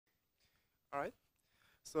All right.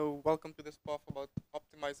 So welcome to this BoF about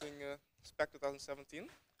optimizing SPEC 2017.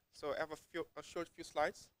 So I have a short few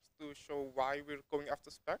slides to show why we're going after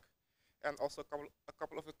SPEC, and also a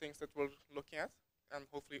couple of the things that we're looking at, and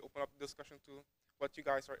hopefully open up the discussion to what you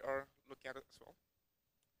guys are looking at as well.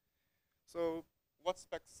 So what's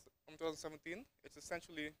SPEC 2017? It's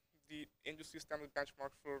essentially the industry standard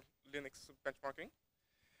benchmark for Linux benchmarking.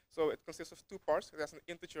 So it consists of two parts. It has an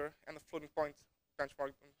integer and a floating point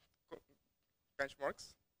benchmarks.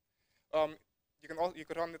 You can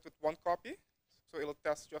run it with one copy, so it'll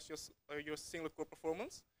test just your single core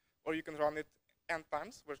performance, or you can run it n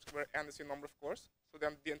times, where n is your number of cores. So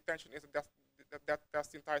then the intention is that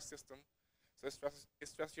tests the entire system. So it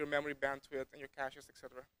stresses your memory bandwidth and your caches,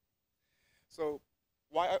 etc. So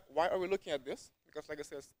why are we looking at this? Because like I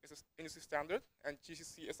said, it's an industry standard, and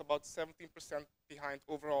GCC is about 17% behind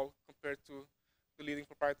overall compared to the leading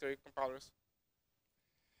proprietary compilers.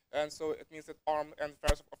 And so it means that ARM and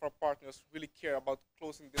various of our partners really care about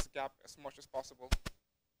closing this gap as much as possible.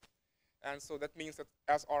 And so that means that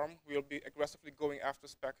as ARM, we'll be aggressively going after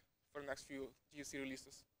SPEC for the next few GCC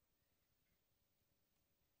releases.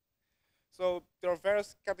 So there are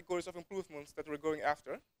various categories of improvements that we're going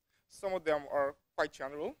after. Some of them are quite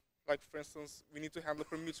general. Like, for instance, we need to handle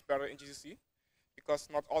permutes better in GCC, because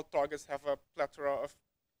not all targets have a plethora of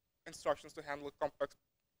instructions to handle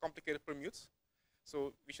complicated permutes.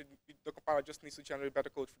 So the compiler just needs to generate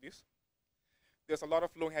better code for this. There's a lot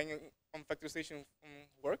of low-hanging vectorization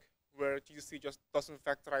work where GCC just doesn't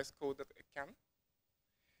vectorize code that it can.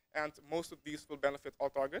 And most of these will benefit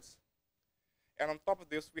all targets. And on top of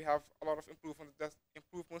this, we have a lot of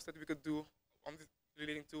improvements that we could do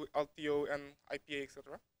relating to LTO and IPA,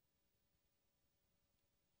 etc.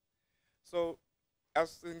 So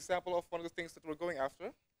as an example of one of the things that we're going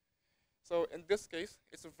after, so in this case,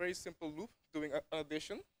 it's a very simple loop doing an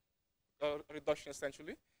addition, a reduction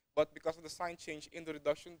essentially. But because of the sign change in the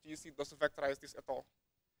reduction, GCC doesn't vectorize this at all.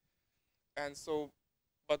 And so,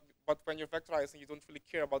 but when you're vectorizing, you don't really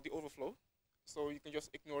care about the overflow. So you can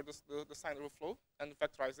just ignore the sign overflow and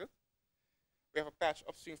vectorize it. We have a patch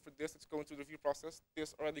upstream for this. It's going through the review process.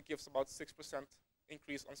 This already gives about 6%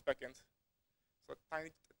 increase on spec end. So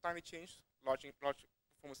tiny change, large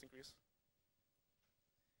performance increase.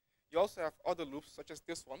 You also have other loops, such as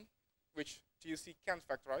this one, which GCC can't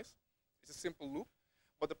factorize. It's a simple loop.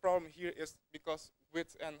 But the problem here is because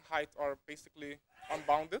width and height are basically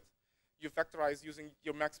unbounded, you factorize using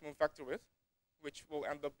your maximum vector width, which will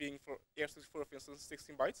end up being for AR64, for instance,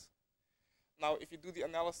 16 bytes. Now, if you do the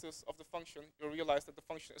analysis of the function, you'll realize that the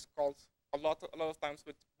function is called a lot of times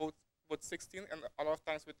with 16 and a lot of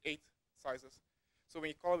times with 8 sizes. So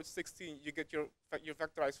when you call it with 16, you get your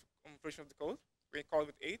vectorized version of the code. When you call it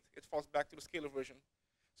with 8, it falls back to the scalar version.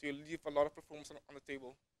 So you leave a lot of performance on the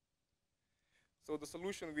table. So the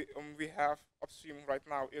solution we have upstream right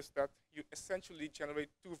now is that you essentially generate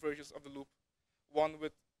two versions of the loop, one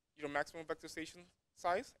with your maximum vectorization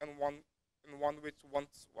size and one with one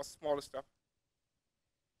smaller step.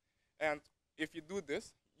 And if you do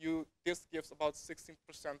this, this gives about 16%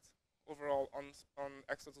 overall on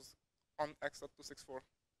x.264.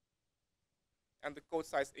 And the code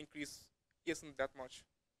size increase isn't that much.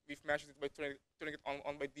 We've measured it by turning it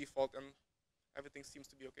on by default, and everything seems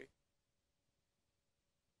to be okay.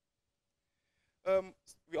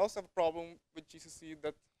 We also have a problem with GCC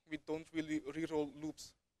that we don't really reroll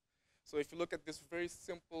loops. So if you look at this very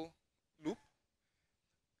simple loop,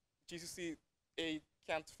 GCC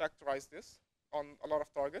can't factorize this on a lot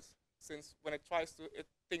of targets, since when it tries to, it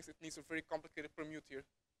thinks it needs a very complicated permute here.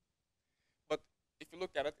 But if you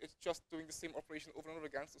look at it, it's just doing the same operation over and over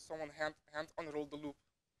again, so someone hand unrolled the loop.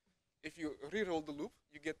 If you re-roll the loop,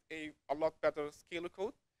 you get a lot better scalar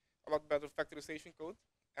code, a lot better factorization code,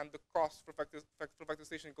 and the cost for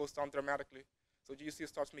factorization goes down dramatically. So GCC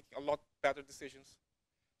starts making a lot better decisions.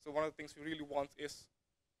 So one of the things we really want is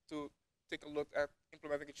to take a look at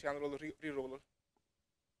implementing a general re-roller.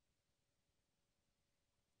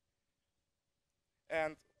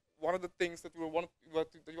 And one of the things that you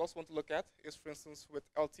also want to look at is, for instance,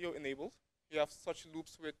 with LTO enabled, you have such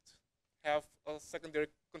loops have a secondary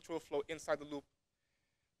control flow inside the loop.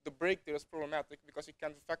 The break there is problematic because you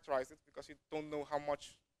can't factorize it, because you don't know how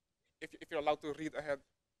much, if you're allowed to read ahead.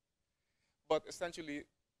 But essentially,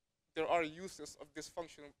 there are uses of this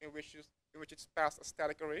function in which it's passed a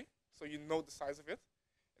static array, so you know the size of it.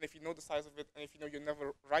 And if you know the size of it, and if you know you're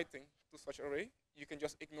never writing to such array, you can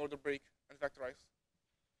just ignore the break and vectorize.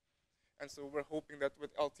 And so we're hoping that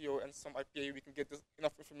with LTO and some IPA, we can get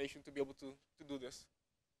enough information to be able to do this.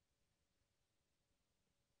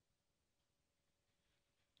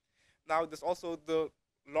 Now, there's also the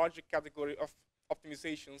larger category of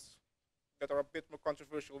optimizations that are a bit more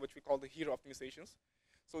controversial, which we call the hero optimizations.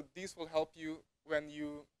 So these will help you when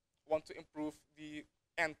you want to improve the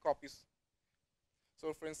end copies.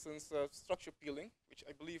 So for instance, structure peeling, which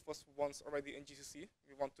I believe was once already in GCC,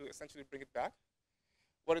 we want to essentially bring it back.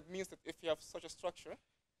 What it means that if you have such a structure,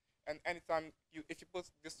 and anytime if you put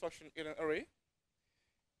this structure in an array,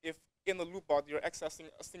 if in the loop body you're accessing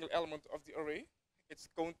a single element of the array, it's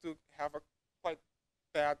going to have a quite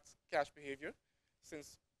bad cache behavior,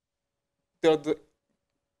 since the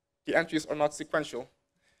entries are not sequential.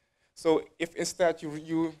 So if instead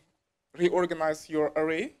you reorganize your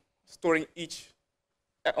array, storing each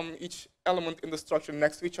element in the structure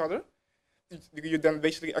next to each other, you then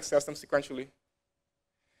basically access them sequentially.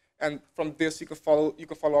 And from this, you can follow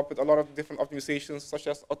up with a lot of different optimizations, such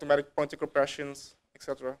as automatic pointer compressions,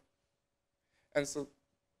 etc. And so,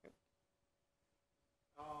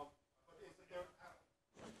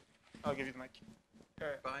 I'll give you the mic.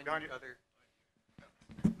 Behind you. Other.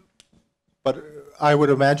 But I would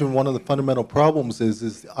imagine one of the fundamental problems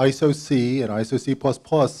is ISO-C and ISO-C++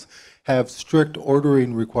 have strict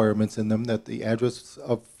ordering requirements in them that the address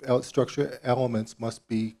of structure elements must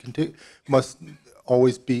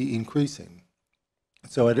always be increasing.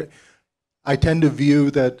 So I tend to view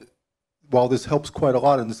that while this helps quite a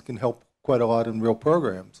lot, and this can help quite a lot in real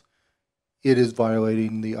programs, it is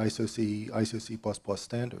violating the ISO-C, ISO-C++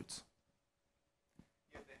 standards.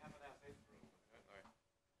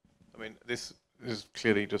 I mean, this is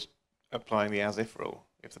clearly just applying the as-if rule.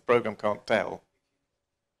 If the program can't tell.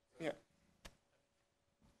 Yeah.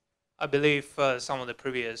 I believe some of the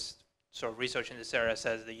previous sort of research in this area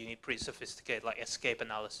says that you need pretty sophisticated like escape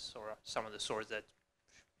analysis or some of the sorts that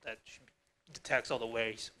detects all the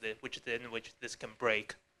ways in which this can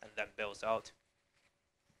break and then builds out.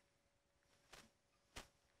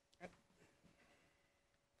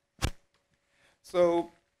 So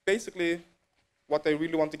basically, what I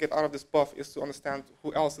really want to get out of this BoF is to understand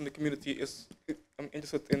who else in the community is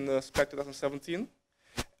interested in the SPEC 2017,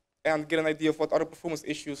 and get an idea of what other performance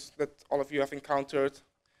issues that all of you have encountered,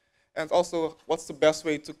 and also what's the best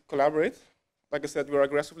way to collaborate. Like I said, we're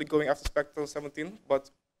aggressively going after SPEC 2017,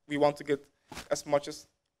 but we want to get as much as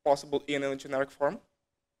possible in a generic form,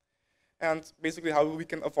 and basically how we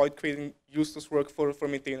can avoid creating useless work for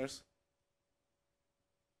maintainers.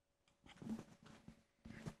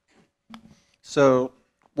 So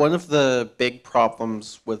one of the big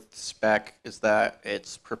problems with SPEC is that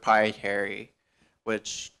it's proprietary,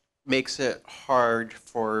 which makes it hard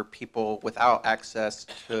for people without access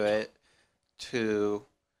to it to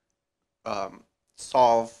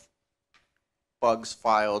solve bugs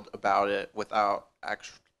filed about it without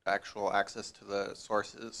actual access to the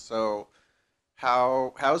sources. So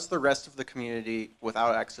how's the rest of the community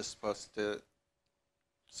without access supposed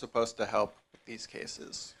to help with these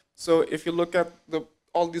cases? So if you look at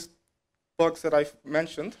all these bugs that I've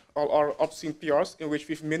mentioned, all our obscene PRs in which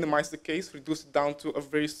we've minimized the case, reduced it down to a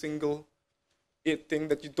very single thing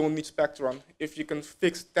that you don't need SPEC to run. If you can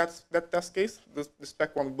fix that test case, the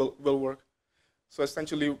SPEC one will work. So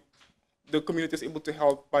essentially, the community is able to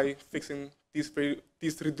help by fixing these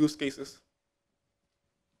reduced cases.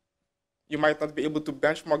 You might not be able to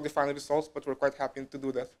benchmark the final results, but we're quite happy to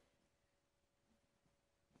do that.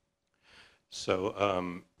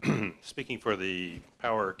 So speaking for the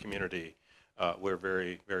power community, we're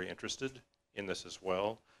very, very interested in this as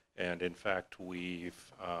well. And in fact,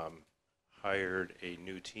 we've hired a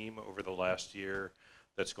new team over the last year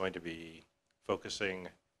that's going to be focusing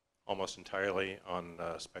almost entirely on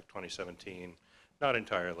SPEC 2017. Not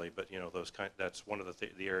entirely, but that's one of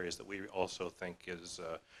the areas that we also think is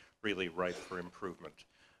really ripe for improvement.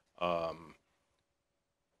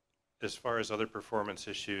 As far as other performance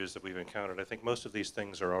issues that we've encountered, I think most of these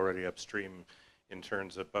things are already upstream in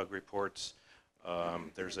terms of bug reports.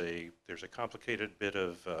 There's a complicated bit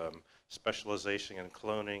of specialization and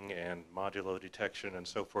cloning and modulo detection and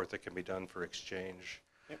so forth that can be done for Exchange.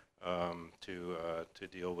 Yep. To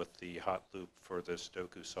deal with the hot loop for the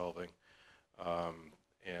Sudoku solving.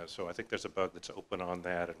 And so I think there's a bug that's open on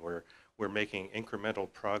that, and we're making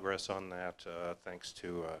incremental progress on that thanks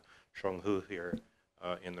to Shong Hu here.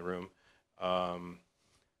 In the room.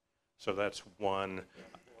 So that's one.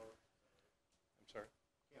 I'm sorry?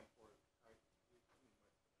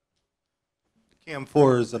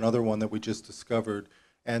 CAM4 is another one that we just discovered,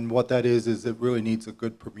 and what that is it really needs a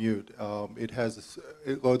good permute.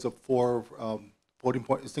 It loads up four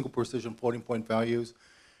single precision floating point values.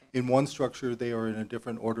 In one structure, they are in a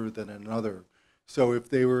different order than another. So if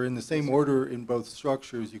they were in the same order in both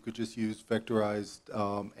structures, you could just use vectorized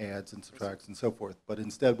adds and subtracts and so forth. But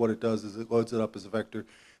instead what it does is it loads it up as a vector,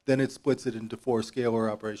 then it splits it into 4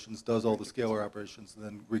 scalar operations, does all the scalar operations, and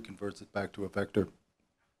then reconverts it back to a vector.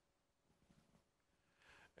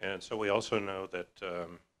 And so we also know that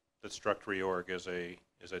that struct reorg is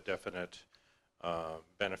a definite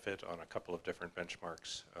benefit on a couple of different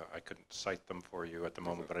benchmarks. I couldn't cite them for you at the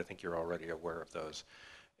moment, but I think you're already aware of those.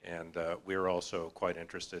 And we're also quite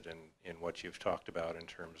interested in what you've talked about in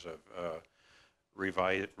terms of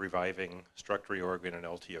reviving struct reorg in an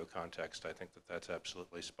LTO context. I think that that's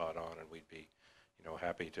absolutely spot on, and we'd be,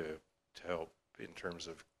 happy to help in terms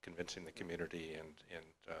of convincing the community and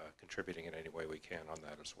contributing in any way we can on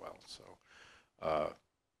that as well. So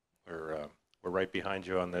we're right behind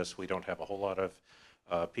you on this. We don't have a whole lot of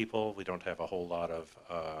people. We don't have a whole lot of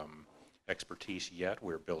expertise yet.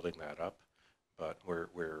 We're building that up, but we're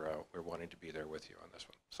wanting to be there with you on this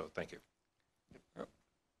one. So thank you.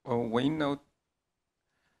 Well,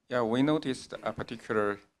 we noticed a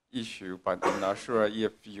particular issue, but I'm not sure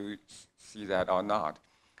if you see that or not.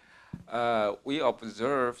 We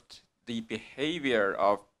observed the behavior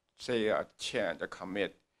of, say, a change, a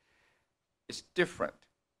commit, is different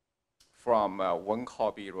from one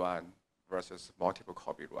copy run versus multiple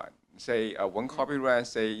copy run. Say one copy run,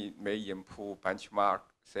 say, may improve benchmark,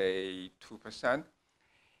 say, 2%.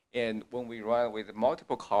 And when we run with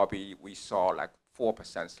multiple copy, we saw like 4%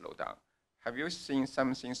 slowdown. Have you seen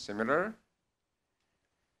something similar?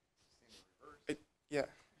 Yeah.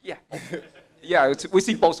 Yeah. Yeah, we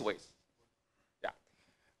see both ways. Yeah.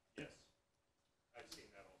 Yes, I've seen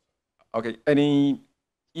that also. Okay, any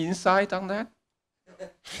insight on that? Don't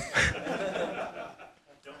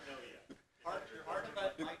know yet. Part of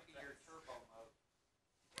that might be your turbo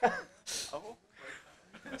mode.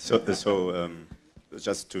 So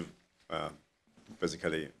just to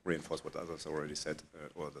basically reinforce what others already said,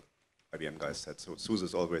 or the IBM guys said, so SUSE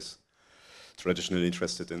is always traditionally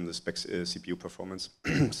interested in the SPEC CPU performance.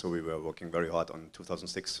 So we were working very hard on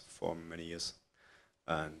 2006 for many years.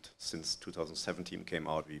 And since 2017 came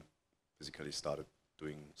out, we basically started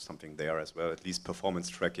doing something there as well, at least performance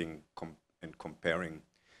tracking and comparing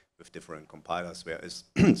with different compilers. Whereas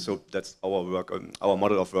so that's our work. Our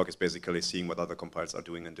model of work is basically seeing what other compilers are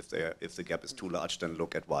doing, and if the gap is too large, then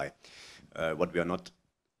look at why. What we are not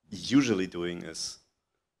usually doing is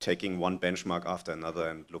taking one benchmark after another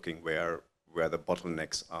and looking where the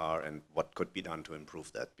bottlenecks are and what could be done to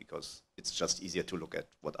improve that, because it's just easier to look at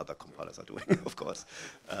what other compilers are doing, of course.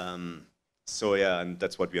 So yeah, and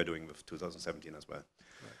that's what we are doing with 2017 as well.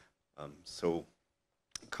 Right. So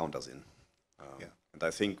count us in. Yeah. And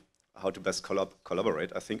I think how to best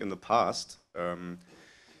collaborate, I think in the past,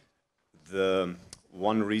 the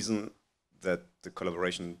one reason that the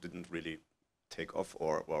collaboration didn't really take off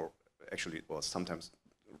or actually was sometimes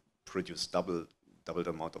produce double the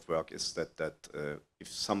amount of work is that if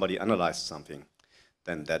somebody analyzed something,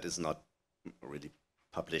 then that is not really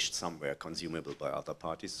published somewhere, consumable by other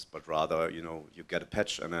parties, but rather, you get a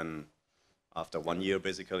patch, and then after 1 year,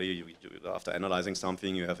 basically, after analyzing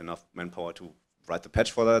something, you have enough manpower to write the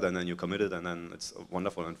patch for that, and then you commit it, and then it's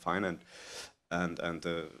wonderful and fine, and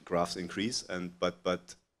the graphs increase.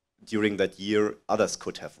 But during that year, others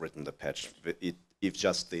could have written the patch if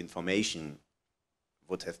just the information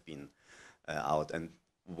would have been out. And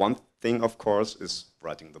one thing, of course, is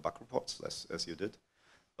writing the bug reports, as you did.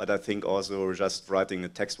 But I think also just writing a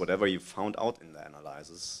text, whatever you found out in the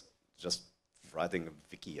analysis, just writing a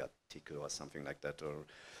wiki article or something like that, or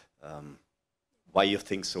why you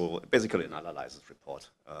think so, basically an analysis report.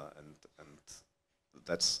 And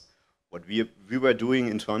that's what we were doing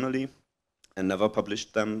internally and never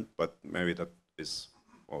published them, but maybe that is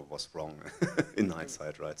or was wrong in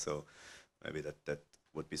hindsight, right? So maybe that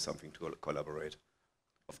would be something to collaborate.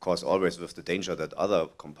 Of course, always with the danger that other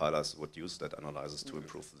compilers would use that analysis to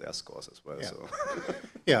improve their scores as well. Yeah. So.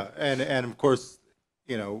 Yeah, and of course,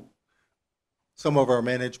 some of our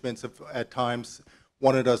managements have at times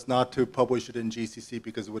wanted us not to publish it in GCC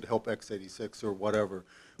because it would help x86 or whatever.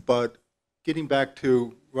 But getting back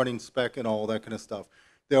to running SPEC and all that kind of stuff,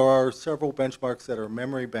 there are several benchmarks that are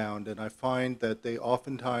memory bound, and I find that they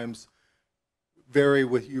oftentimes vary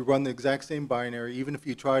with, you run the exact same binary, even if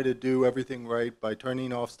you try to do everything right by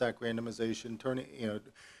turning off stack randomization, turning,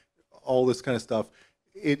 all this kind of stuff.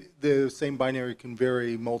 The same binary can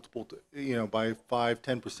vary multiple, by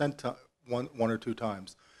 5–10% one or two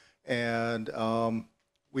times. And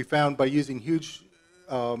we found by using huge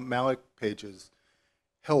malloc pages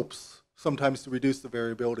helps sometimes to reduce the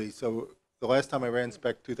variability. So the last time I ran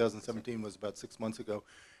SPEC 2017 was about 6 months ago.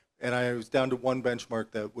 and I was down to one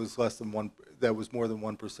benchmark that was less than one, that was more than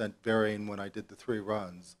 1% varying when I did the 3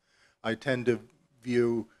 runs. I tend to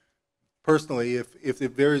view, personally, if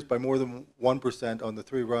it varies by more than 1% on the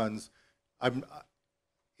 3 runs,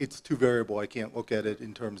 it's too variable. I can't look at it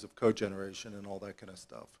in terms of code generation and all that kind of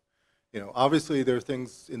stuff. Obviously there are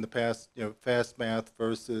things in the past, fast math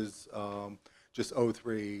versus just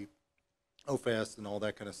O3, OFast and all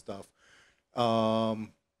that kind of stuff. Well,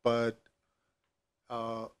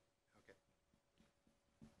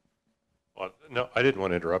 no, I didn't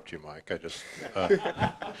want to interrupt you, Mike. I just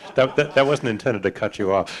that wasn't intended to cut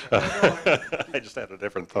you off. I just had a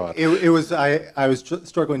different thought. It was I was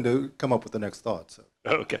struggling to come up with the next thought. So.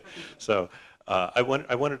 Okay, so I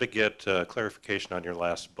wanted to get clarification on your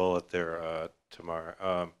last bullet there,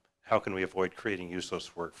 Tamar. How can we avoid creating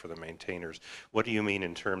useless work for the maintainers? What do you mean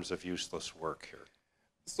in terms of useless work here?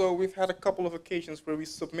 So we've had a couple of occasions where we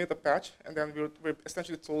submit a patch, and then we're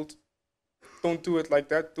essentially told, don't do it like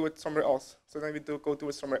that, do it somewhere else. So then we go do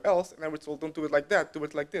it somewhere else, and then we're told, don't do it like that, do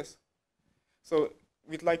it like this. So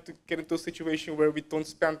we'd like to get into a situation where we don't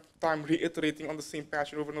spend time reiterating on the same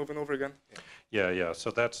patch over and over and over again. Yeah. So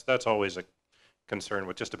that's always a concern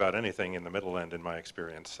with just about anything in the middle end, in my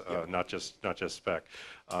experience, not just SPEC.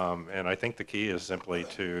 And I think the key is simply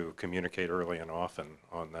to communicate early and often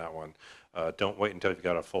on that one. Don't wait until you've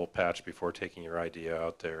got a full patch before taking your idea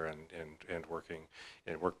out there and working.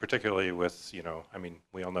 And work particularly with, I mean,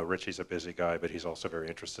 we all know Richie's a busy guy, but he's also very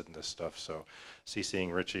interested in this stuff. So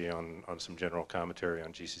CCing Richie on some general commentary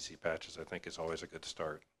on GCC patches, I think, is always a good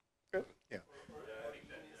start. Good. Yeah.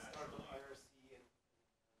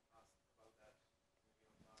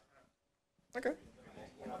 Okay.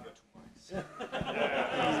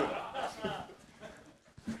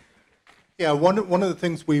 Yeah, one of the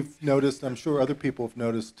things we've noticed, I'm sure other people have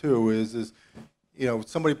noticed too, is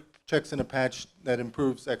somebody checks in a patch that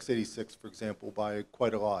improves x86, for example, by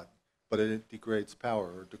quite a lot, but it degrades power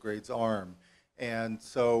or degrades ARM, and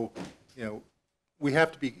so we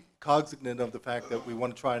have to be cognizant of the fact that we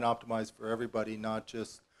want to try and optimize for everybody, not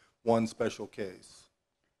just one special case.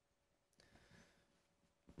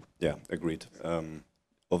 Yeah, agreed.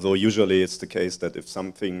 Although usually it's the case that if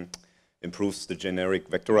something improves the generic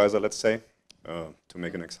vectorizer, let's say, to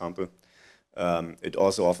make an example, it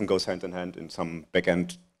also often goes hand in hand in some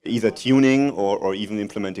backend, either tuning or even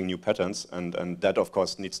implementing new patterns, and that of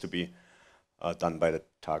course needs to be done by the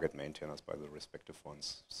target maintainers, by the respective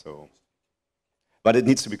ones. So, but it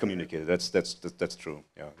needs to be communicated. That's true.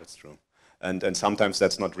 Yeah, that's true. And sometimes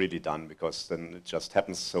that's not really done, because then it just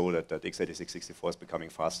happens so that x86-64 is becoming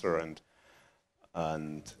faster, and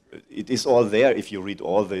it is all there if you read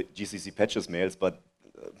all the GCC patches mails, but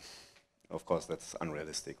of course that's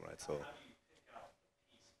unrealistic, right? So.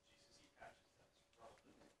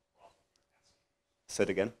 Say it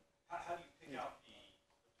again? How do you pick out the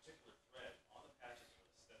particular thread on the patches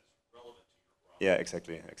that is relevant to your problem? Yeah,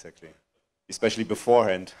 exactly. Especially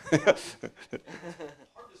beforehand.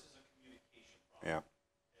 Yeah. And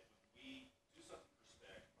when we do something for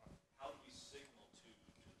SPEC, how do we signal to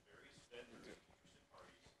the various vendors and interested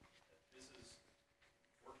parties that this is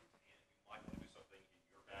working, and you might want to do something in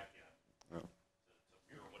your back end to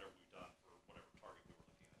mirror whatever we've done for whatever target we were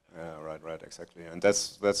looking at. Yeah, right, exactly. And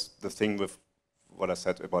that's the thing with what I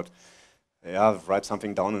said about, write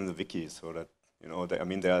something down in the wiki so that, I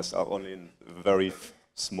mean, there's only a very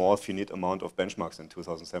small finite amount of benchmarks in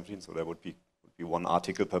 2017, so there would be one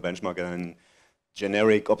article per benchmark, and then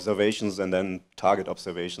generic observations and then target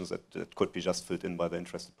observations that could be just filled in by the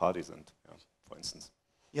interested parties, and for instance.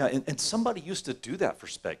 Yeah, and somebody used to do that for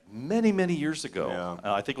SPEC many years ago.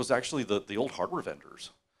 Yeah. I think it was actually the old hardware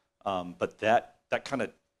vendors. But that kind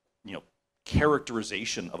of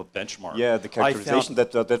characterization of a benchmark. Yeah, the characterization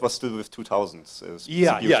that was still with 2000s.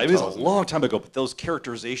 Yeah, it was a long time ago, but those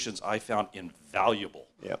characterizations I found invaluable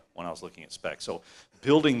when I was looking at SPEC. So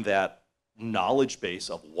building that knowledge base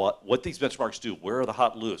of what these benchmarks do, where are the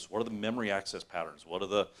hot loose, what are the memory access patterns, what are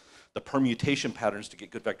the permutation patterns to get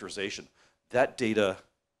good vectorization, that data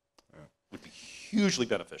would be hugely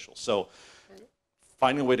beneficial. So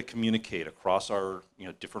finding a way to communicate across our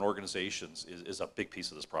different organizations is a big piece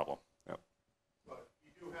of this problem. But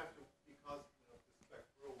you do have to, because of the SPEC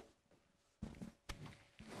rules,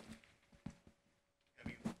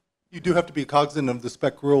 you do have to be cognizant of the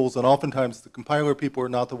SPEC rules, and oftentimes the compiler people are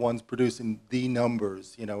not the ones producing the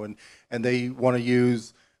numbers, and they want to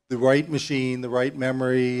use the right machine, the right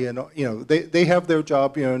memory, and they have their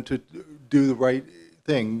job, to do the right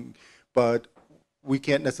thing, but we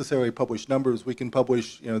can't necessarily publish numbers. We can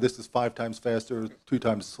publish, this is 5 times faster, 2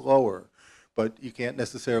 times slower, but you can't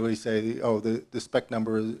necessarily say, oh, the SPEC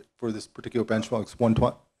number for this particular benchmark is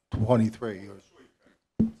 23.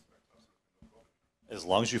 As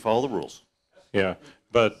long as you follow the rules. Yeah,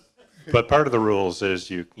 but part of the rules is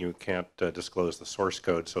you can't disclose the source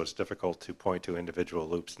code, so it's difficult to point to individual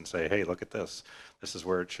loops and say, hey, look at this. This is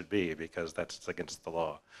where it should be, because that's against the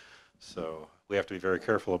law. So we have to be very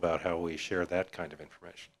careful about how we share that kind of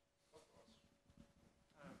information.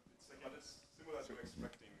 It's similar to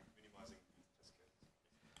extracting, minimizing test cases.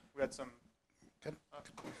 We had some.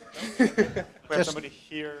 We have somebody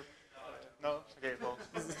here. No? Okay, well.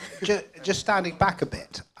 Just standing back a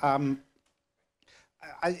bit,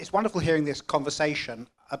 it's wonderful hearing this conversation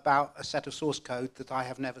about a set of source code that I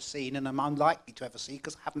have never seen and am unlikely to ever see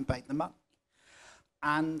because I haven't paid the money.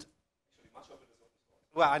 And,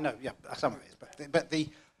 well, I know, yeah, some of it is, but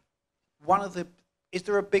is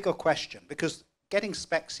there a bigger question? Because getting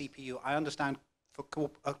SPEC CPU, I understand for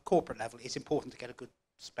a corporate level, it's important to get a good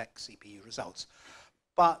SPEC CPU results.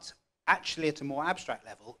 But actually, at a more abstract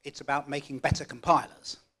level, it's about making better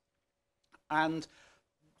compilers. And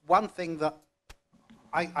one thing that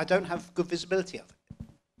I don't have good visibility of,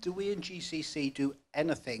 do we in GCC do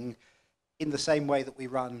anything in the same way that we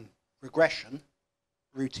run regression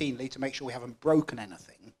routinely to make sure we haven't broken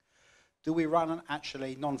anything? Do we run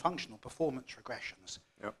actually non-functional performance regressions?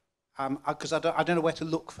 Yep. Because I don't know where to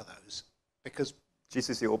look for those. Because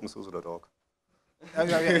GCC OpenSUSE.org. Oh,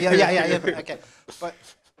 yeah, okay. But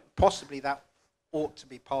possibly that ought to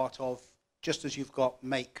be part of, just as you've got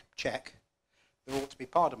make check, there ought to be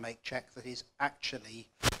part of make check that is actually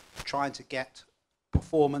trying to get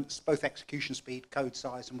performance, both execution speed, code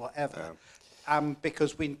size, and whatever.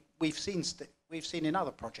 Because we've seen in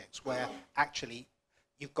other projects where actually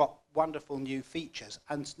you've got wonderful new features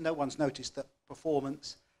and no one's noticed that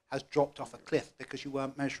performance has dropped off a cliff because you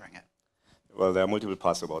weren't measuring it. Well, there are multiple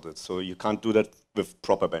parts about it. So you can't do that with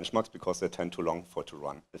proper benchmarks because they tend too long to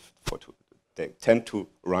run. They tend to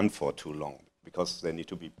run for too long because they need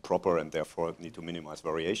to be proper and therefore need to minimize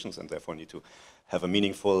variations and therefore need to have a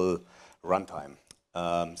meaningful runtime.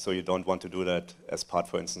 So you don't want to do that as part,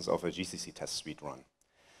 for instance, of a GCC test suite run.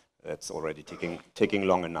 That's already taking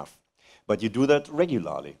long enough. But you do that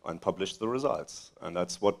regularly and publish the results. And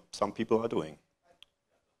that's what some people are doing.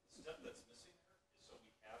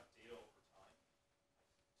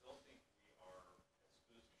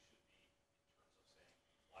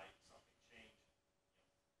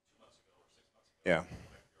 Yeah,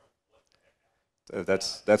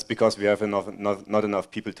 that's because we have not enough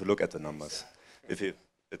people to look at the numbers.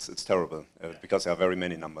 It's terrible because there are very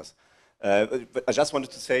many numbers. But I just wanted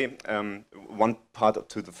to say one part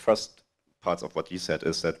to the first parts of what you said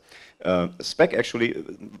is that SPEC actually,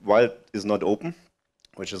 while it is not open,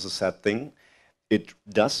 which is a sad thing, it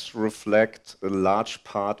does reflect a large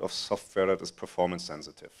part of software that is performance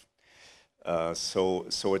sensitive. So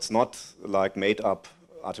it's not like made up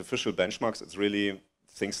artificial benchmarks. It's really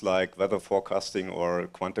things like weather forecasting or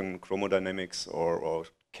quantum chromodynamics or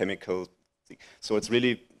chemical. So it's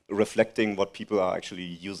really reflecting what people are actually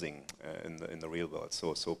using in the real world.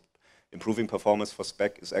 So improving performance for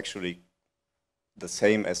SPEC is actually the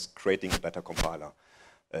same as creating a better compiler.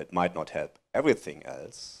 It might not help everything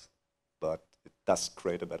else, but it does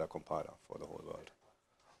create a better compiler for the whole world.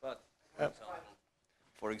 But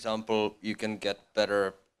for example, you can get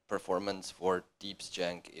better performance for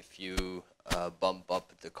deepsjank if you bump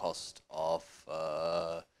up the cost of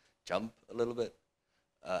jump a little bit,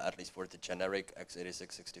 at least for the generic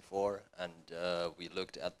x86-64. And we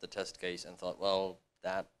looked at the test case and thought, well,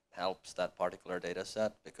 that helps that particular data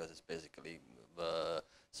set because it's basically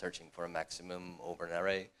searching for a maximum over an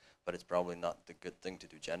array, but it's probably not the good thing to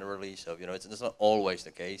do generally. So, you know, it's not always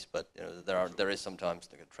the case, but you know, there is sometimes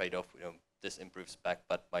like a trade-off. You know, this improves spec,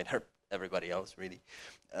 but might hurt everybody else, really.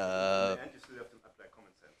 In the end, you still have to apply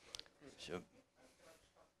common sense. Right? Sure.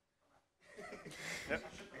 Yep.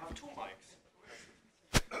 We have two mics.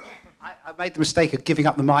 I made the mistake of giving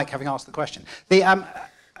up the mic having asked the question.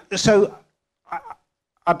 So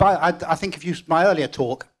I think if you my earlier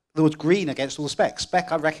talk, there was green against all the specs.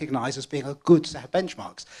 SPEC I recognise as being a good set of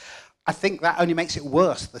benchmarks. I think that only makes it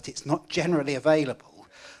worse that it's not generally available.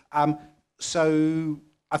 So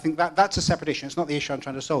I think that's a separate issue. It's not the issue I'm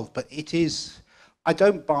trying to solve, but it is. I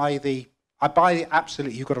buy the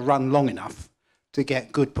absolutely you've got to run long enough to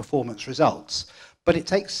get good performance results, but it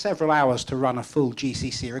takes several hours to run a full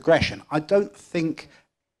GCC regression. I don't think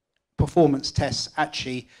performance tests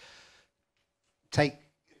actually take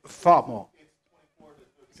far more.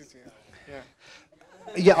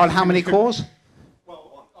 Yeah, on how many cores?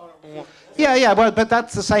 Yeah, well, but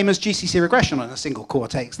that's the same as GCC regression on a single core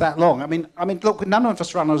takes that long. I mean, look, none of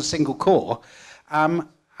us run on a single core.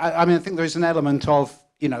 I think there is an element of,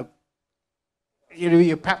 you know,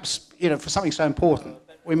 you perhaps, for something so important,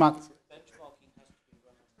 we might.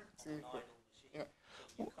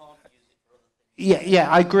 Yeah,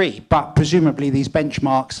 I agree. But presumably these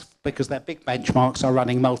benchmarks, because they're big benchmarks, are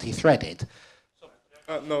running multi-threaded.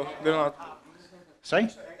 No, they're not. Sorry?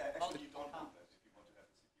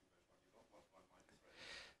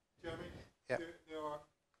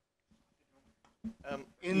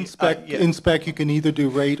 In SPEC, you can either do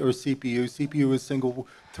RAID or CPU. CPU is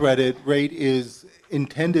single-threaded. RAID is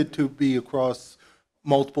intended to be across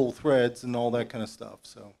multiple threads and all that kind of stuff.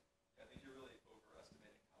 So.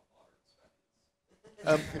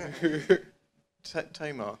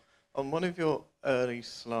 Tamar, on one of your early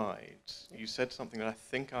slides, you said something that I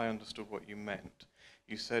think I understood what you meant.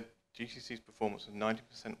 You said GCC's performance was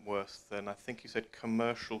 90% worse than, I think you said,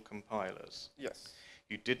 commercial compilers. Yes.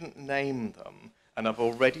 You didn't name them, and I've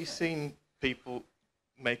already seen people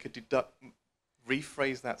make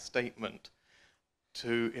rephrase that statement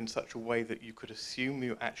in such a way that you could assume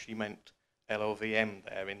you actually meant LLVM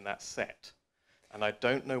there in that set. And I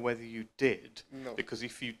don't know whether you did, no. Because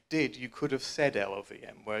if you did, you could have said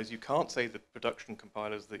LLVM, whereas you can't say the production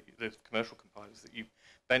compilers, the commercial compilers that you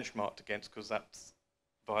benchmarked against, because that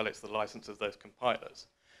violates the license of those compilers,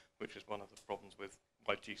 which is one of the problems with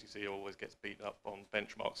why GCC always gets beat up on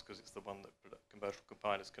benchmarks, because it's the one that commercial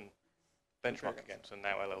compilers can benchmark against, and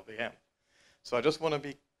now LLVM. So I just want to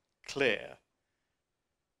be clear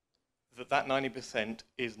that that 90%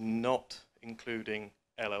 is not including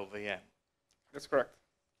LLVM. That's correct.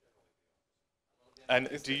 And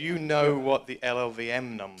do you know what the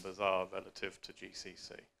LLVM numbers are relative to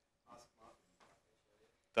GCC?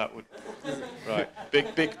 That would, right,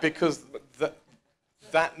 because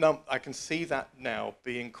I can see that now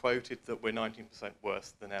being quoted that we're 19%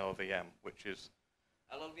 worse than LLVM, which is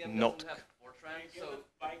LLVM not. Doesn't have Fortran, so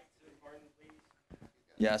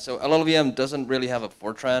yeah, so LLVM doesn't really have a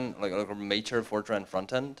Fortran, like a major Fortran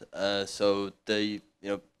front end. So they,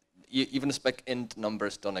 even the spec int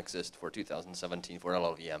numbers don't exist for 2017 for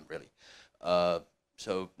LLVM really.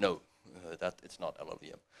 So no, that it's not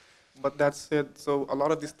LLVM. But that's it. So a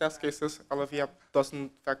lot of these test cases, LLVM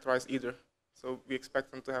doesn't factorize either. So we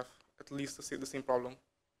expect them to have at least the same problem.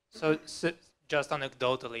 So just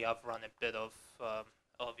anecdotally, I've run a bit of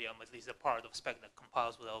LLVM, at least a part of spec that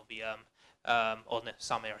compiles with LLVM on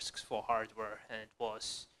some AR64 hardware, and it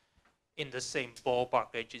was in the same ballpark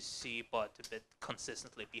as GCC, but a bit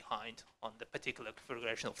consistently behind on the particular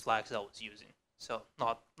configuration of flags I was using. So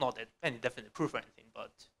not any definite proof or anything,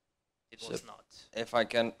 but it was not. If I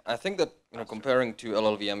can, I think that comparing to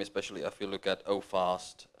LLVM, especially if you look at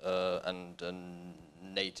OFAST and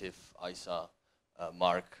native ISA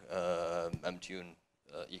mark mtune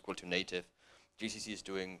equal to native, GCC is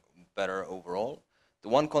doing better overall. The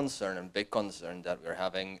one concern and big concern that we're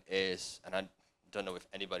having is, and I don't know if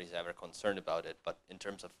anybody's ever concerned about it, but in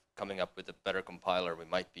terms of coming up with a better compiler, we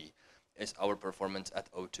might be, is our performance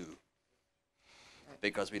at O2.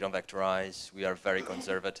 Because we don't vectorize, we are very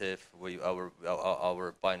conservative. Our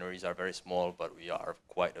binaries are very small, but we are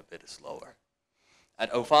quite a bit slower.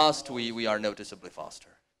 At OFAST, we are noticeably faster.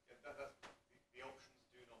 The options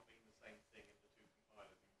do not mean the same thing in the two compilers.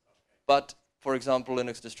 But for example,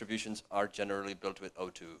 Linux distributions are generally built with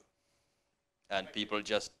O2, and people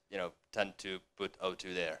just tend to put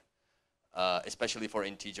O2 there, especially for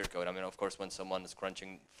integer code. I mean, of course, when someone is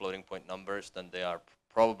crunching floating point numbers, then they are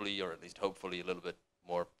probably, or at least hopefully, a little bit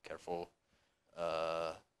more careful,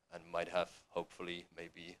 and might have hopefully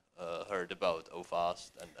maybe heard about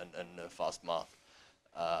OFAST and fast math.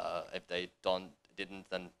 If they didn't,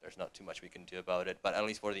 then there's not too much we can do about it. But at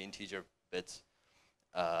least for the integer bits.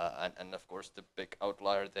 And of course, the big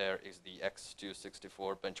outlier there is the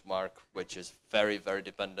X264 benchmark, which is very, very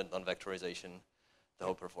dependent on vectorization, the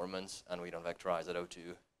whole performance, and we don't vectorize at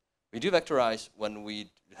O2. We do vectorize when we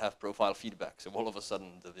have profile feedback. So all of a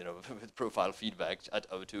sudden, with profile feedback at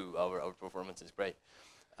O2, our performance is great.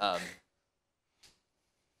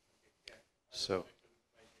 So,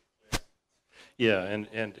 yeah,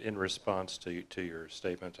 and in response to your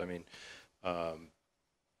statement, I mean,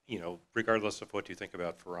 regardless of what you think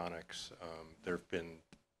about Pharonics, there have been,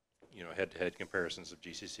 head-to-head comparisons of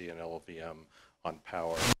GCC and LLVM on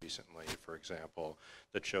power recently, for example,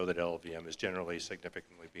 that show that LLVM is generally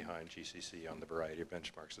significantly behind GCC on the variety of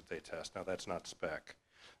benchmarks that they test. Now, that's not SPEC.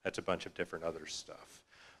 That's a bunch of different other stuff.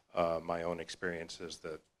 My own experience is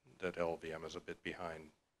that LLVM is a bit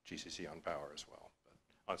behind GCC on power as well, but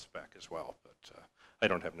on SPEC as well, but I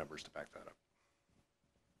don't have numbers to back that up.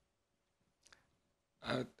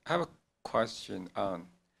 I have a question.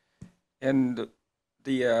 In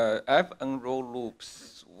the app unroll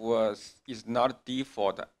loops is not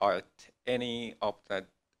default at any of that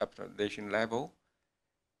optimization level.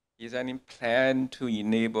 Is any plan to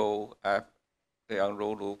enable the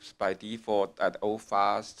unroll loops by default at all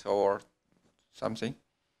fast or something?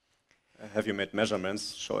 Have you made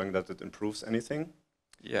measurements showing that it improves anything?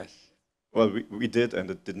 Yes. Well, we did, and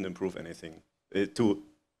it didn't improve anything. It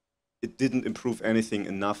didn't improve anything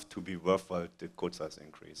enough to be worthwhile the code size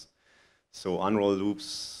increase. So unroll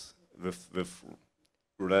loops with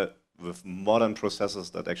modern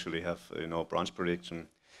processors that actually have branch prediction,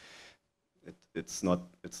 it's not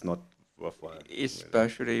worthwhile.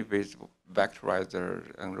 Especially with vectorizer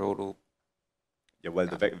unroll loop. Yeah, well,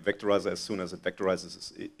 the vectorizer, as soon as it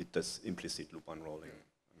vectorizes, it does implicit loop unrolling.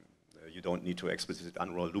 You don't need to explicit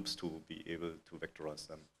unroll loops to be able to vectorize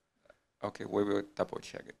them. Okay, we will double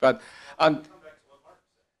check it. But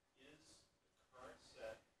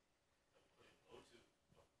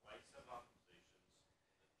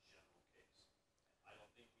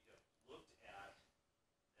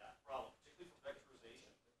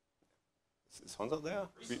Is Honza there?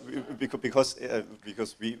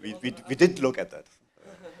 Because we did look at that.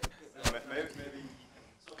 Maybe.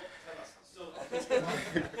 So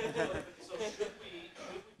should we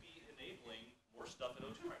be enabling more stuff in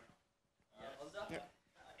O2 right now?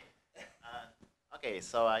 Okay,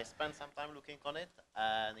 so I spent some time looking on it,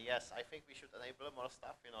 and yes, I think we should enable more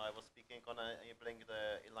stuff. I was speaking on enabling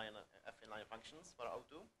the inline functions for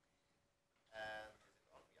O2. And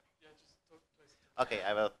okay,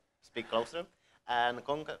 I will speak closer. And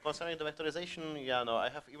concerning the vectorization, I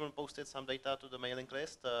have even posted some data to the mailing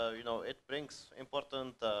list. It brings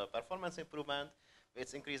important performance improvement.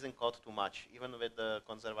 It's increasing code too much, even with the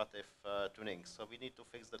conservative tuning. So we need to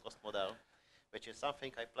fix the cost model, which is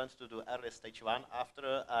something I plan to do early stage 1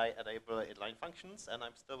 after I enable inline functions, and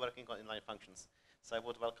I'm still working on inline functions. So I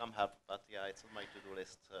would welcome help, but yeah, it's on my to-do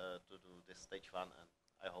list to do this stage 1, and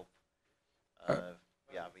I hope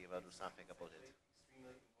we will do something about it.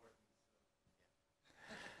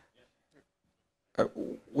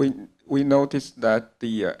 We noticed that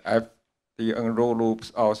the unroll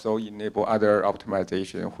loops also enable other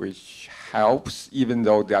optimization, which helps even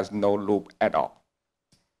though there's no loop at all.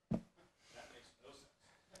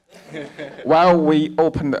 While we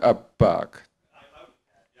opened a bug.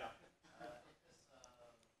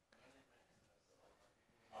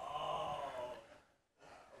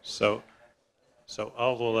 So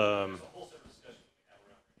I'll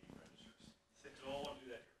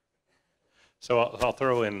I'll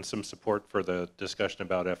throw in some support for the discussion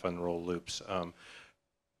about f-unroll loops.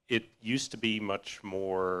 It used to be much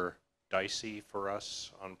more dicey for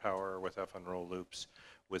us on Power with f-unroll loops.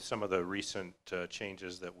 With some of the recent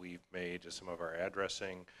changes that we've made to some of our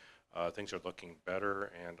addressing, things are looking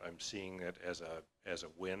better, and I'm seeing it as a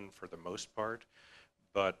win for the most part.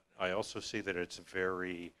 But I also see that it's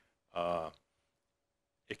very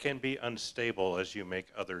it can be unstable as you make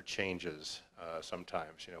other changes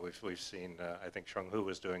sometimes. We've seen, I think Chung Hu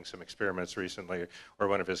was doing some experiments recently, or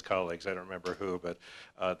one of his colleagues, I don't remember who, but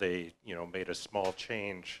they made a small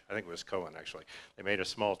change. I think it was Cohen actually. They made a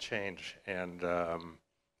small change and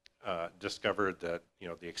discovered that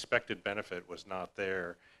the expected benefit was not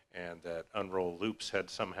there, and that unroll loops had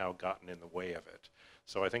somehow gotten in the way of it.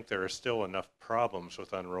 So I think there are still enough problems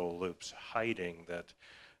with unroll loops hiding that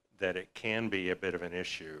it can be a bit of an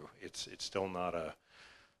issue. It's still not a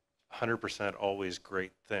 100% always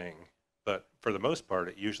great thing, but for the most part,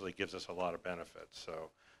 it usually gives us a lot of benefits.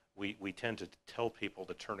 So we tend to tell people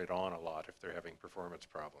to turn it on a lot if they're having performance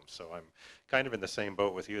problems. So I'm kind of in the same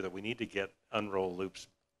boat with you that we need to get unroll loops.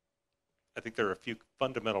 I think there are a few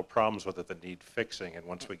fundamental problems with it that need fixing, and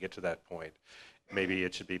once we get to that point, maybe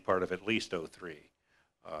it should be part of at least O3,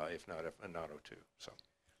 if not O2. So.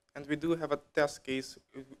 And we do have a test case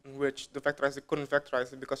in which the vectorizer couldn't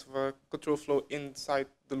vectorize it because of a control flow inside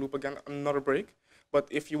the loop again, another break. But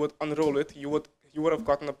if you would unroll it, you would have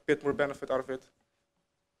gotten a bit more benefit out of it.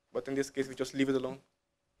 But in this case, we just leave it alone.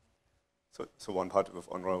 So one part of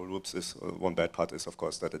unroll loops is, one bad part is, of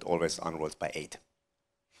course, that it always unrolls by 8.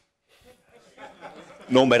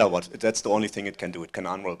 No matter what, that's the only thing it can do. It can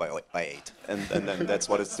unroll by 8, and then that's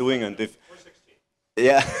what it's doing. And if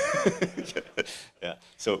yeah, yeah.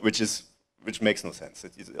 So which makes no sense.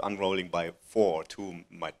 Unrolling by 4 or 2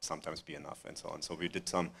 might sometimes be enough, and so on. So we did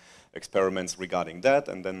some experiments regarding that,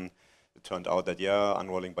 and then it turned out that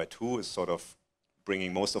unrolling by 2 is sort of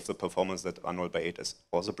bringing most of the performance that unroll by 8 is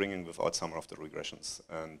also bringing without some of the regressions.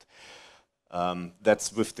 And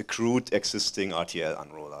that's with the crude existing RTL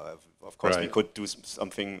unroller. Of course, we could do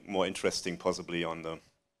something more interesting, possibly on the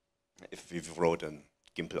if we wrote an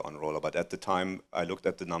Gimple unroller. But at the time I looked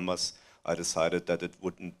at the numbers, I decided that it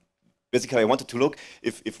wouldn't. Basically, I wanted to look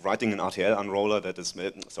if writing an RTL unroller that is,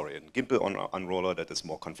 sorry, a Gimple unroller that is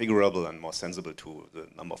more configurable and more sensible to the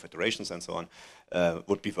number of iterations and so on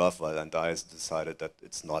would be worthwhile. And I decided that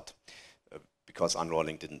it's not, because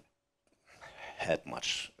unrolling didn't had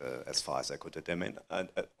much as far as I could determine. On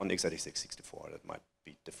x86-64, that might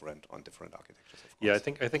be different on different architectures. Of course. Yeah,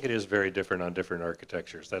 I think it is very different on different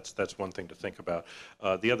architectures. That's one thing to think about.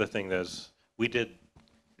 The other thing is we did.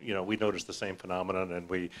 We noticed the same phenomenon, and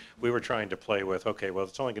we were trying to play with, okay, well,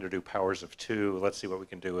 it's only going to do powers of 2. Let's see what we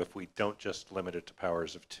can do if we don't just limit it to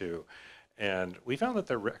powers of 2. And we found that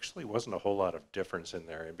there actually wasn't a whole lot of difference in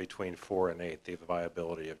there in between 4 and 8, the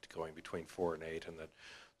viability of going between 4 and 8, and that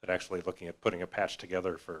actually looking at putting a patch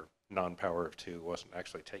together for non-power of 2 wasn't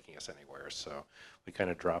actually taking us anywhere. So we kind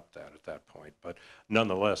of dropped that at that point. But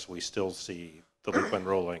nonetheless, we still see the loop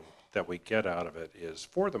unrolling that we get out of it is,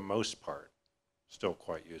 for the most part, still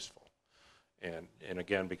quite useful. And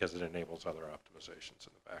again, because it enables other optimizations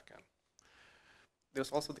in the back end.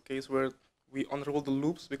 There's also the case where we unroll the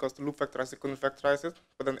loops because the loop vectorizer couldn't vectorize it,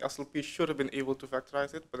 but then SLP should have been able to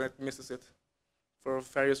vectorize it, but it misses it for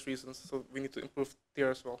various reasons. So we need to improve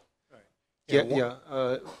there as well. Yeah.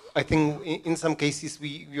 I think in some cases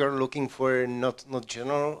we are looking for not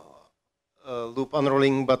general loop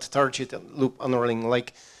unrolling, but targeted loop unrolling.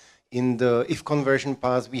 Like in the if conversion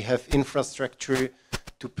path, we have infrastructure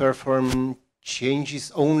to perform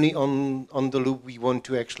changes only on the loop we want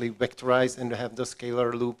to actually vectorize and have the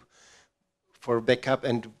scalar loop for backup,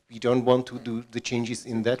 and we don't want to do the changes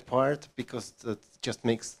in that part because that just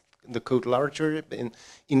makes the code larger.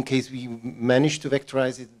 In case we manage to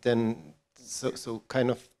vectorize it, then so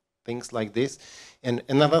kind of things like this. And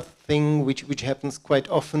another thing which happens quite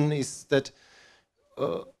often is that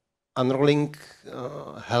unrolling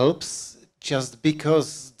helps just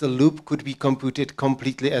because the loop could be computed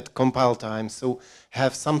completely at compile time. So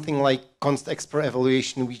have something like const expr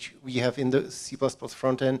evaluation, which we have in the C++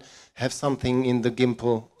 front end, have something in the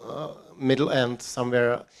Gimple middle end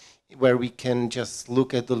somewhere where we can just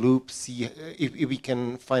look at the loop, see if we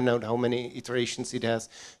can find out how many iterations it has,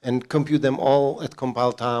 and compute them all at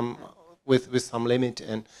compile time with some limit,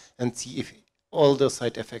 and see if all the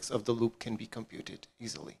side effects of the loop can be computed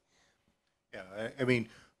easily. Yeah, I mean,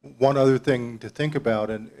 one other thing to think about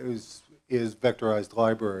is vectorized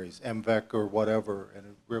libraries, MVec or whatever, and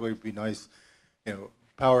it really would be nice.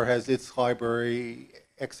 Power has its library.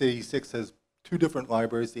 x86 has 2 different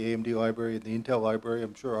libraries, the AMD library and the Intel library.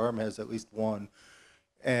 I'm sure ARM has at least one.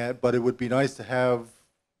 But it would be nice to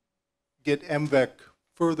get MVec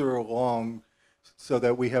further along so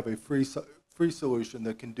that we have a free solution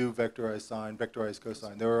that can do vectorized sine, vectorized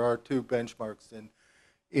cosine. There are 2 benchmarks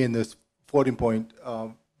in this floating point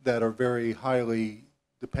that are very highly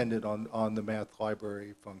dependent on the math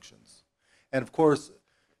library functions. And of course,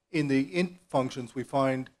 in the int functions, we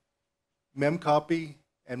find memcopy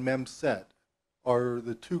and memset are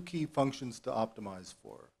the 2 key functions to optimize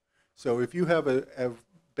for. So if you have a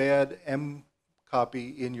bad M copy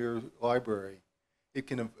in your library, it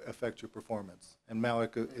can affect your performance. And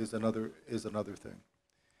malloc is another thing.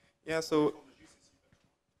 Yeah, so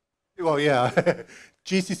well, yeah,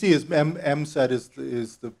 GCC is MSET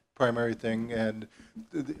is the primary thing, and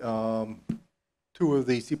 2 of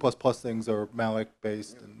the C++ things are malloc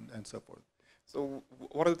based and so forth. So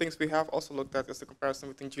one of the things we have also looked at is the comparison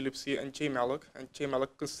between glibc and jmalloc, and jmalloc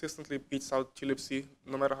consistently beats out glibc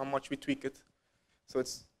no matter how much we tweak it. So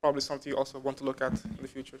it's probably something you also want to look at in the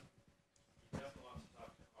future.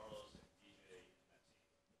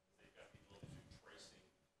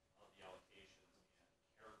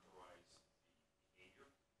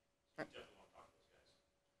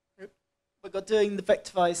 But doing the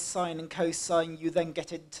vectorized sine and cosine, you then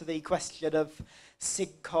get into the question of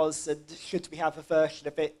sig cos, and should we have a version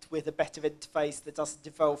of it with a better interface that doesn't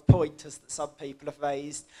involve pointers that some people have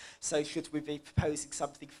raised? So should we be proposing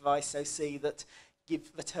something for ISOC that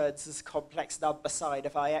returns as a complex number sine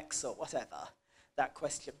of IX or whatever? That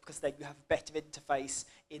question, because then you have a better interface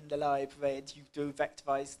in the library and you do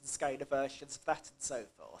vectorized and scalar versions of that and so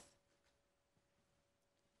forth.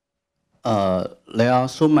 There are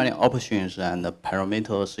so many options and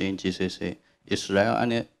parameters in GCC. Is there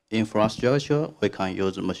any infrastructure we can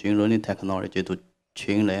use machine learning technology to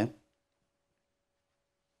train them?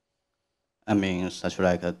 I mean, such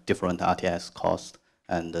like a different RTS cost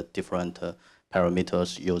and different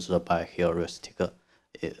parameters used by heuristic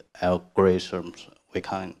algorithms. We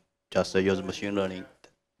can just use machine learning.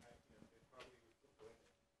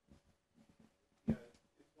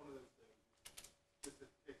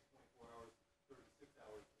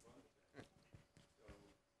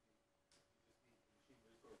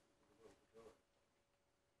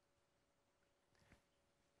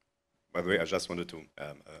 by the way, I just wanted to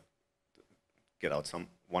get out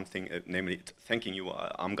one thing, namely thanking you,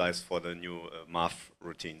 ARM guys, for the new math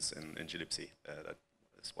routines in glibc. That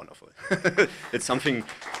is wonderful. It's something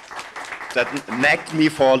that nagged me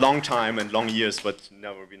for a long time and long years, but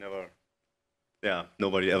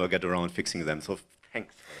nobody ever get around fixing them. So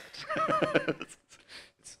thanks for that.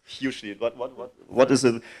 It's hugely. What is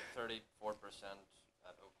it? 34%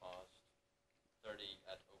 at OPOST, 30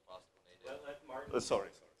 at OPOST. Sorry.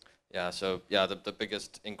 Yeah, so yeah, the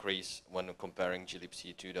biggest increase when comparing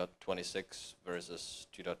glibc 2.26 versus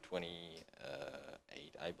 2.28,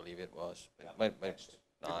 I believe it was. Maybe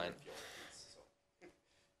 9.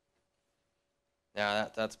 Yeah,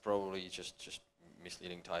 that's probably just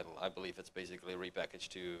misleading title. I believe it's basically repackaged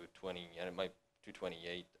to 20, and it might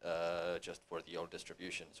 228 just for the old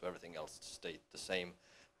distribution. So everything else stayed the same,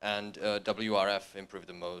 and WRF improved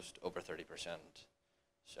the most, over 30%.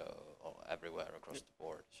 So everywhere across the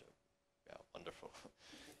board. So yeah, wonderful.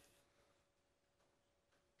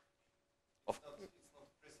 It's not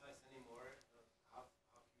precise anymore. Half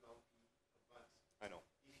ULP, but I know.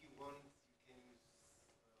 If you want, you can use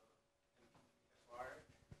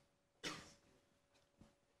MPFR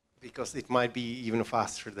because it might be even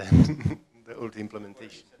faster than the old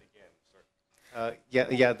implementation.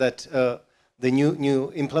 That the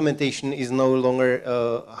new implementation is no longer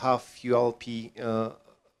half ULP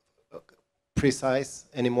precise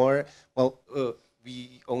anymore. Well,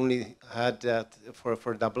 we only had that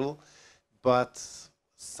for double, but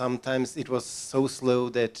sometimes it was so slow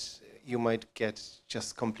that you might get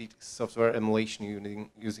just complete software emulation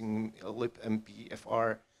using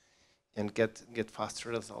libmpfr and get faster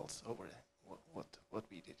results over what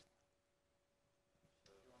we did.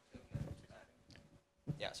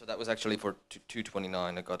 Yeah, so that was actually for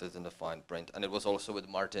 229. I got it in the fine print, and it was also with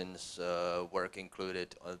Martin's work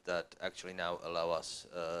included that actually now allow us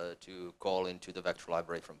to call into the vector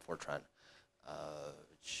library from Fortran.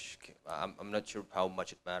 Which I'm not sure how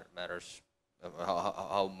much it matters,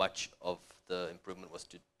 how much of the improvement was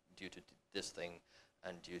due to this thing,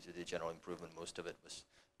 and due to the general improvement, most of it was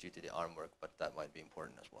due to the ARM work, but that might be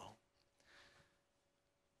important as well.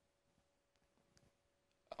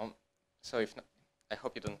 So if not, I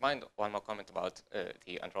hope you don't mind one more comment about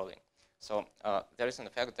the unrolling. So there is an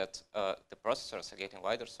effect that the processors are getting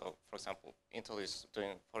wider. So for example, Intel is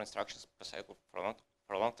doing 4 instructions per cycle for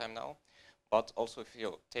a long time now. But also if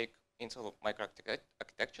you take Intel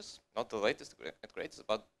microarchitectures, not the latest and greatest,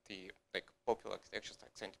 but the popular architectures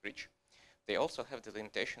like Sandy Bridge, they also have the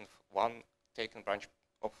limitation of one taken branch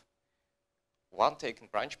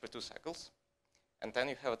per 2 cycles. And then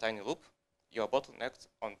you have a tiny loop. You are bottlenecked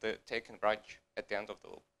on the taken branch at the end of the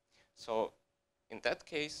loop. So in that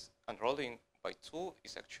case, unrolling by 2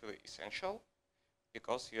 is actually essential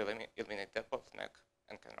because you eliminate that bottleneck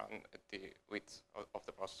and can run at the width of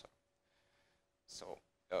the processor. So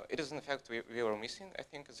it is an effect we were missing, I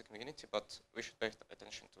think, as a community, but we should pay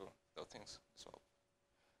attention to those things as well.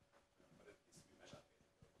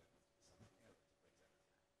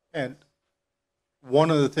 And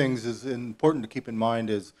one of the things is important to keep in mind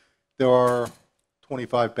is there are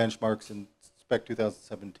 25 benchmarks in SPEC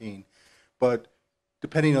 2017, but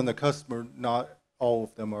depending on the customer, not all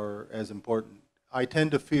of them are as important. I tend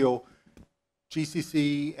to feel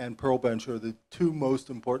GCC and Perlbench are the 2 most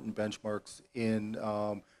important benchmarks in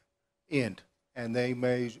INT, and they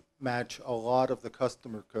may match a lot of the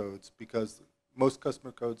customer codes because most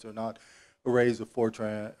customer codes are not arrays of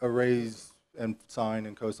Fortran, arrays and sine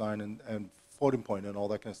and cosine and floating point and all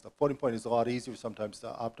that kind of stuff. Floating point is a lot easier sometimes to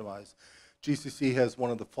optimize. GCC has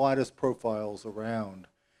one of the flattest profiles around,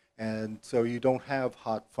 and so you don't have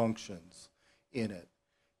hot functions in it.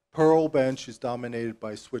 Perlbench is dominated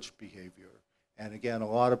by switch behavior. And again, a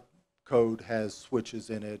lot of code has switches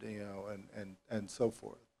in it, and so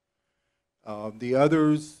forth. The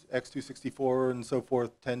others, x264 and so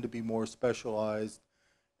forth, tend to be more specialized.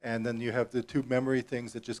 And then you have the 2 memory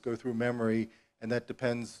things that just go through memory, and that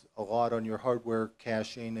depends a lot on your hardware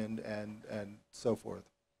caching and so forth.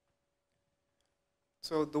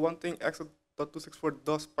 So the one thing x.264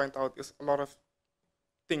 does point out is a lot of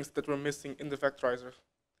things that were missing in the vectorizer,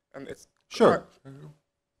 and it's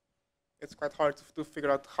it's quite hard to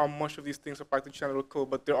figure out how much of these things are part of the general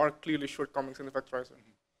code, but there are clearly shortcomings in the vectorizer. It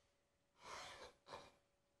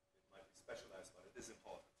might be specialized, but it is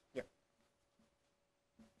important. Yeah.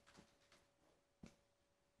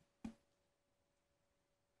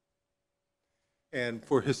 And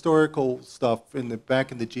for historical stuff,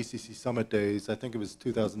 back in the GCC Summit days, I think it was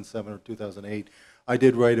 2007 or 2008, I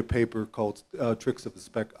did write a paper called Tricks of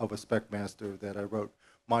a Spec Master that I wrote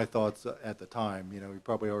my thoughts at the time. You know, we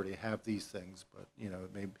probably already have these things, but you know,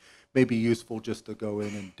 it may be useful just to go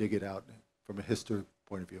in and dig it out from a history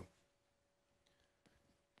point of view.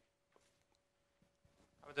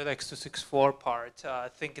 The X264 part, I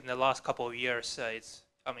think in the last couple of years,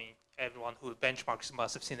 everyone who benchmarks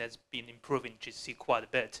must have seen it's been improving GCC quite a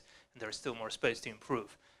bit, and there's still more space to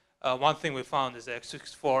improve. One thing we found is that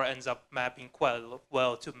X264 ends up mapping quite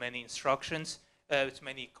well to many instructions, to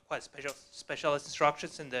many quite specialized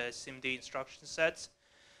instructions in the SIMD instruction sets.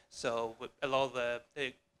 So a lot of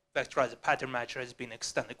the vectorizer pattern matcher has been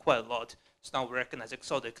extended quite a lot. So now we recognize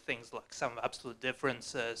exotic things like some absolute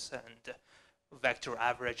differences and vector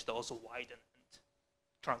average that also widen and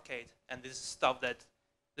truncate. And this is stuff that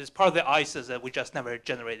is part of the ISAs that we just never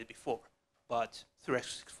generated before. But through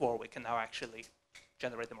X64, we can now actually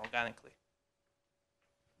generate them organically.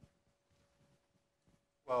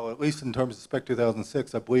 Well, at least in terms of SPEC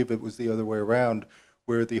 2006, I believe it was the other way around,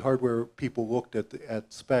 where the hardware people looked at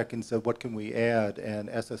SPEC and said, what can we add? And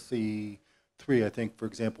SSC 3, I think, for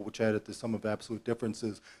example, which added the sum of absolute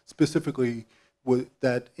differences, specifically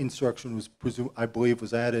that instruction was I believe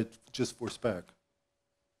was added just for SPEC.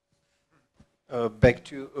 Back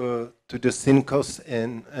to the syncos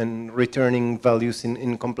and returning values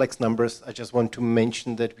in complex numbers, I just want to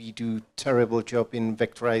mention that we do terrible job in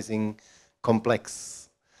vectorizing complex.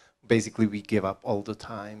 Basically, we give up all the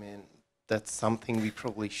time, and that's something we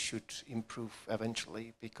probably should improve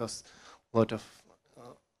eventually, because a lot of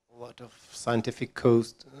scientific code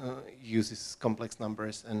uses complex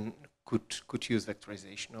numbers and could use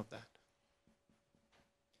vectorization of that.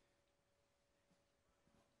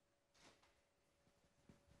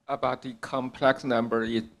 About the complex number,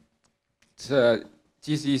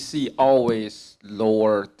 GCC always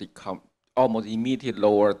lower the almost immediately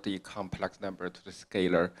lower the complex number to the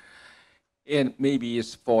scalar, and maybe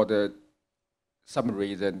it's for some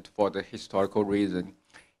reason, for the historical reason.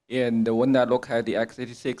 And when I look at the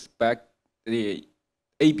x86 back the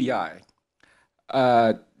ABI,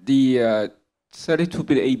 the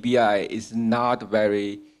 32-bit ABI is not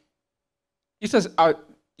very. It's just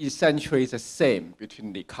essentially the same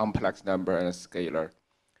between the complex number and scalar.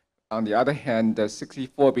 On the other hand, the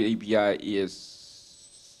 64-bit ABI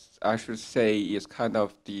is, I should say, is kind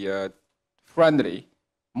of the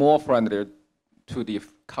more friendly to the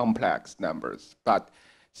complex numbers. But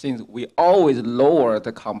since we always lower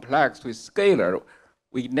the complex to scalar,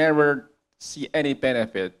 we never see any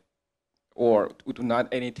benefit, or we do not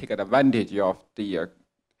take advantage of the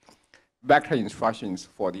vector instructions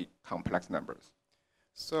for the complex numbers.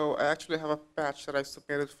 So I actually have a patch that I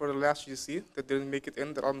submitted for the last GCC that didn't make it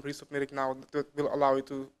in, that I'm resubmitting now, that will allow you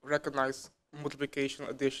to recognize multiplication,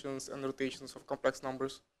 additions, and rotations of complex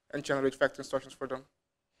numbers and generate vector instructions for them.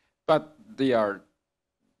 But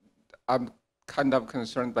I'm kind of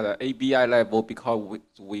concerned by the ABI level, because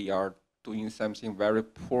we are doing something very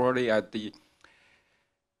poorly at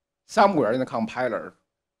somewhere in the compiler.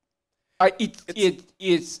 I'm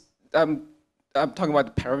talking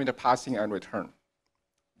about the parameter passing and return.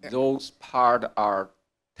 Yeah. Those parts are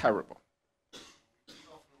terrible.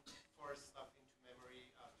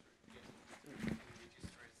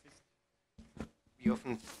 We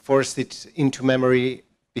often force it into memory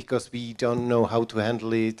because we don't know how to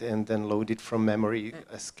handle it, and then load it from memory,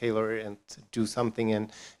 a scalar, and do something, and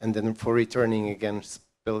then for returning again,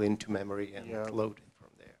 spill into memory and load it from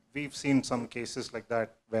there. We've seen some cases like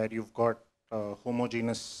that where you've got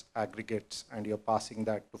homogeneous aggregates and you're passing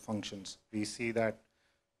that to functions. We see that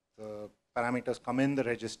the parameters come in the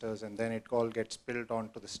registers and then it all gets spilled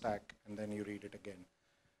onto the stack and then you read it again.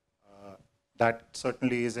 That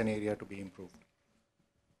certainly is an area to be improved.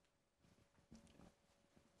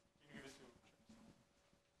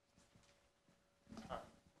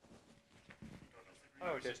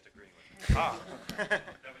 I was just agreeing with you. That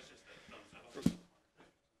was just a thumbs up.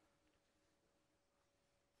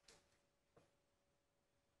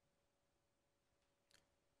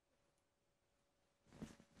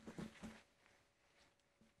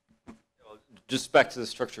 Just back to the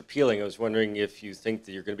structure peeling, I was wondering if you think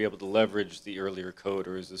that you're going to be able to leverage the earlier code,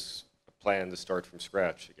 or is this a plan to start from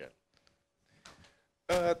scratch again?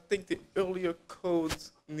 I think the earlier code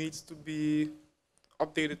needs to be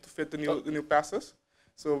updated to fit the new passes.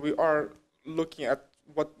 So we are looking at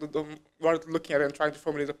it and trying to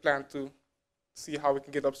formulate a plan to see how we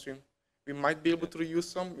can get upstream. We might be able to reuse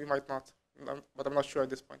some, we might not, but I'm not sure at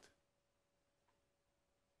this point.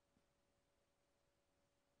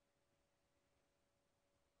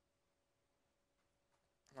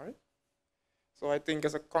 All right. So I think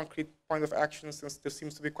as a concrete point of action, since there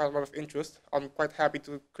seems to be quite a lot of interest, I'm quite happy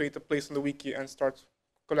to create a place on the wiki and start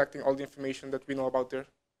collecting all the information that we know about there.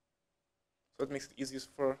 So it makes it easiest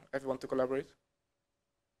for everyone to collaborate.